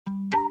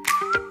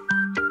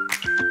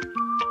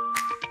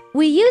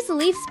We use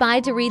Leaf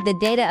Spy to read the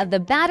data of the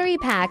battery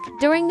pack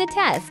during the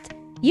test.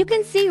 You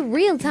can see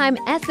real-time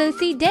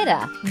SOC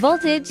data,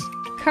 voltage,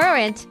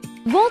 current,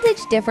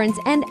 voltage difference,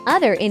 and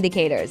other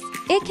indicators.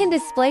 It can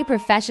display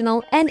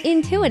professional and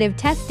intuitive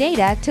test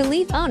data to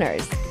Leaf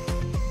owners.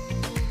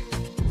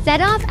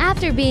 Set off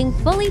after being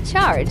fully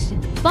charged.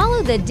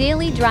 Follow the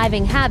daily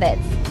driving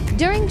habits.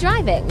 During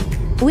driving,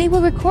 we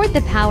will record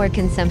the power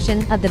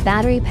consumption of the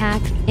battery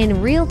pack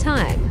in real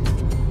time.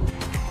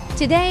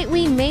 Today,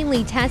 we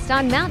mainly test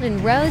on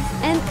mountain roads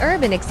and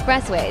urban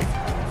expressways.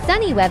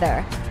 Sunny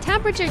weather,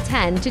 temperature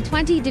 10 to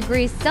 20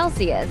 degrees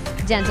Celsius,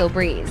 gentle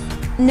breeze.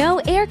 No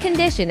air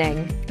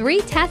conditioning,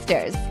 3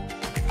 testers.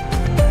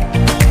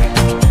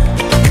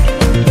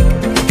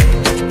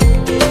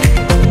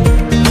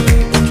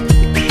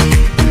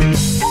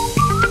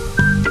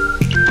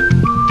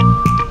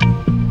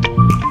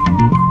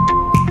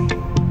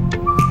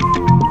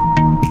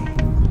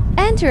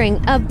 Entering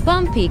a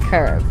bumpy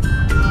curve.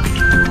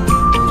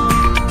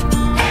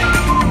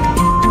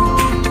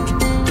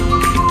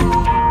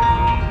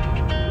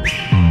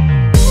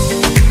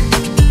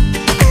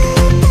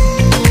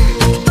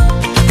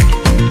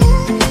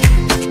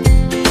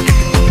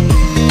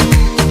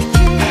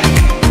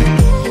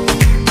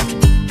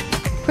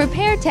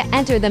 Prepare to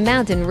enter the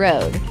mountain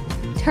road.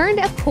 Turn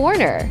a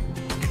corner.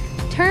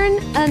 Turn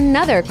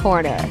another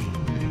corner.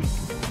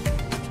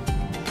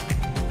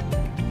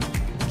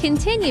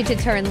 Continue to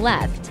turn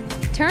left.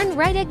 Turn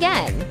right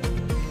again.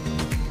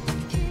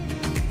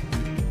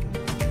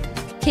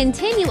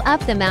 Continue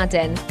up the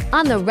mountain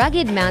on the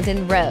rugged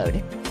mountain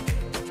road.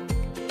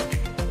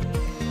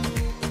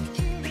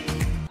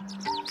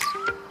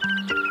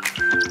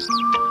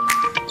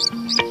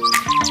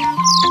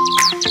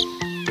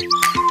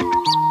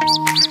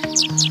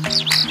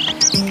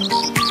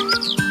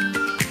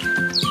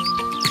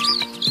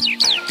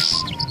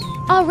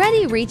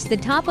 Already reached the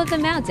top of the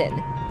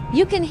mountain.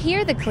 You can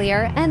hear the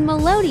clear and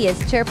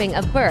melodious chirping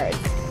of birds.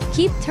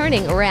 Keep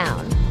turning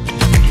around.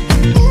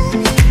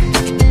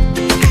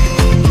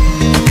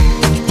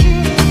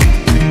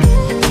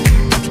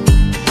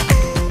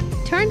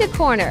 Turn a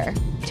corner.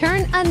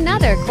 Turn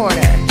another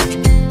corner.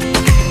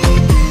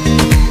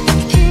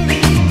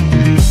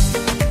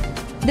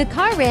 The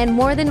car ran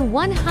more than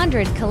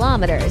 100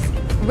 kilometers,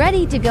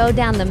 ready to go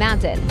down the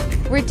mountain.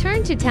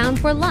 Return to town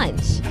for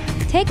lunch.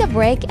 Take a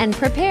break and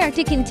prepare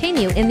to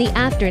continue in the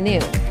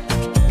afternoon.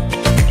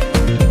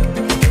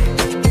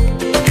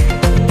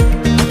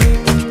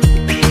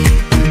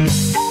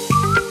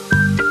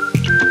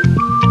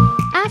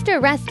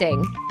 After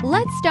resting,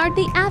 let's start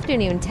the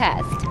afternoon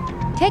test.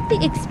 Take the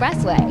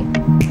expressway.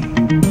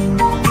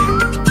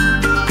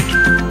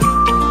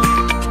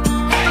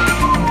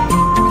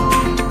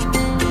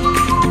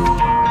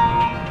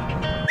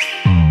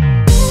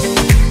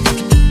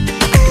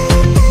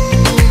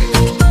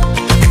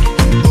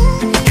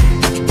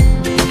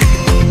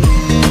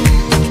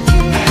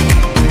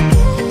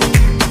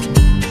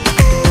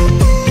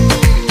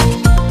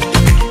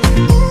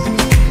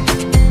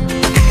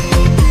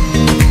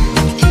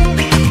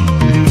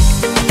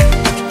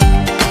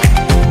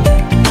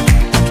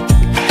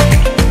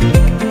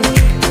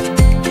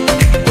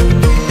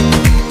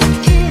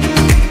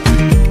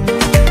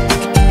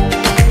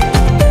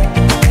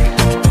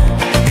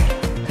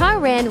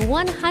 Ran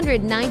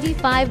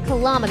 195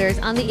 kilometers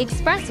on the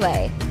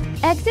expressway.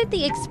 Exit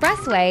the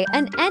expressway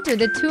and enter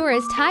the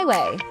tourist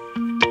highway.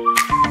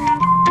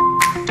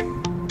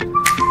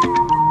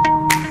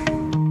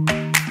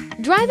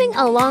 Driving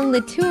along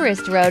the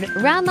tourist road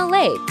around the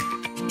lake.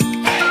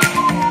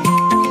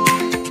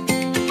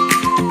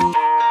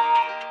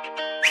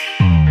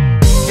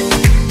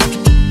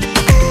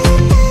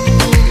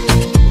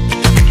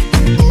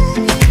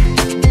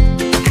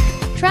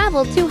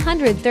 Travel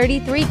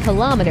 233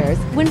 kilometers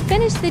when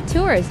finished the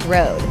tourist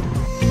road.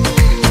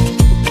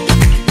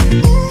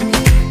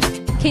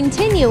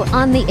 Continue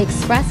on the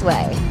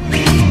expressway.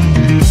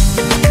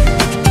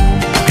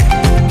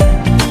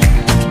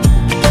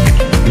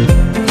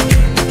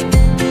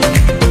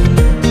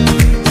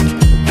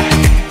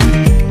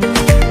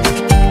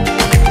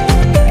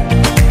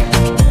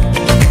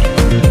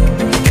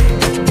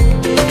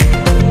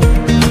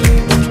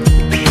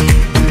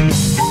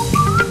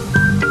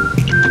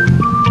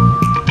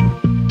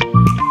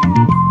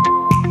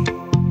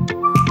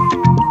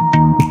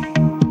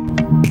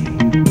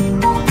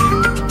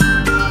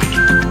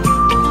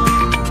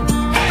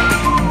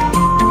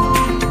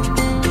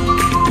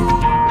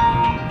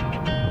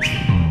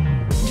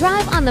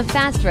 Drive on the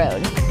fast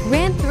road.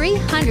 Ran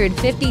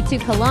 352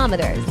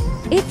 kilometers.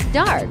 It's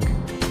dark.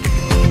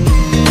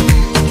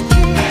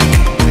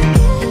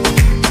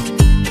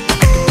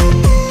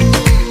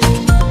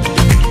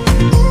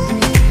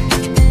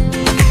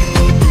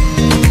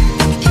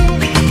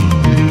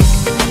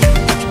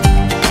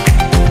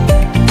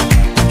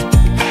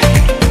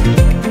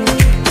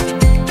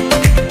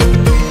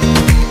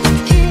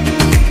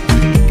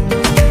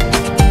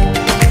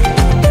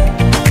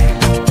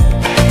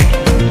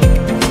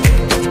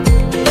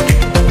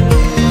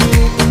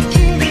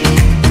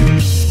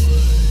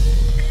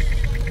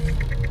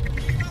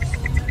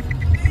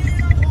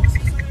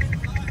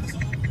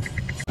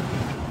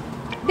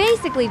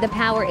 Obviously, the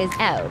power is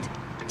out.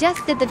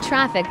 Just at the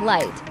traffic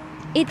light,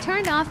 it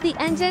turned off the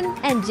engine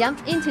and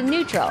jumped into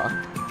neutral,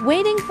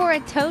 waiting for a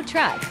tow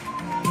truck.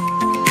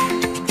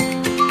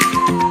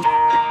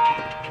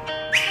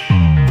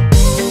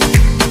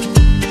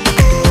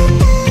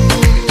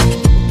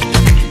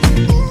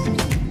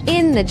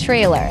 In the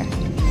trailer.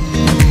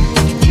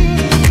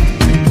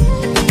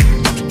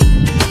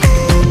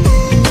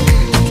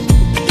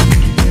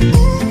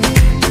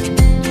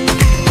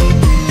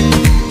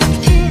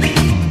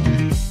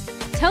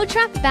 Tow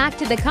truck back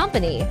to the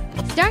company.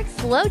 Start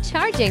slow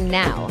charging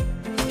now.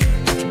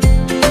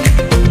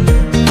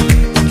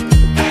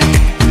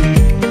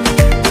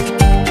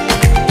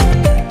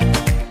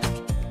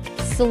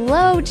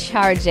 Slow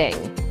charging.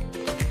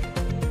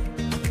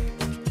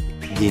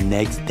 The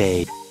next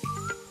day.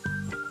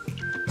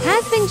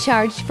 Has been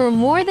charged for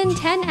more than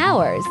 10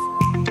 hours.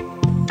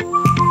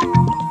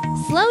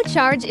 Slow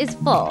charge is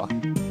full.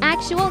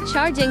 Actual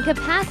charging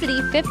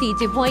capacity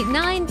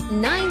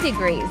 52.99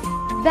 degrees.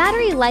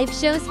 Battery life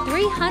shows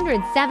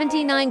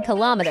 379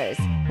 kilometers.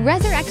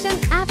 Resurrection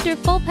after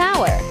full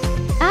power.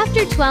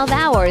 After 12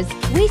 hours,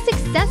 we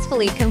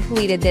successfully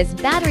completed this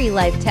battery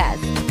life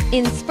test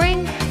in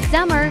spring,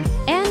 summer,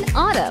 and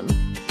autumn.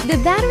 The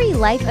battery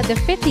life of the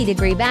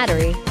 50-degree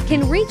battery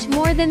can reach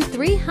more than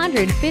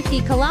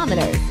 350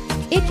 kilometers.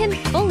 It can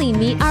fully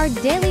meet our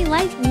daily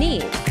life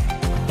needs.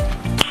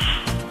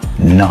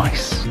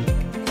 Nice.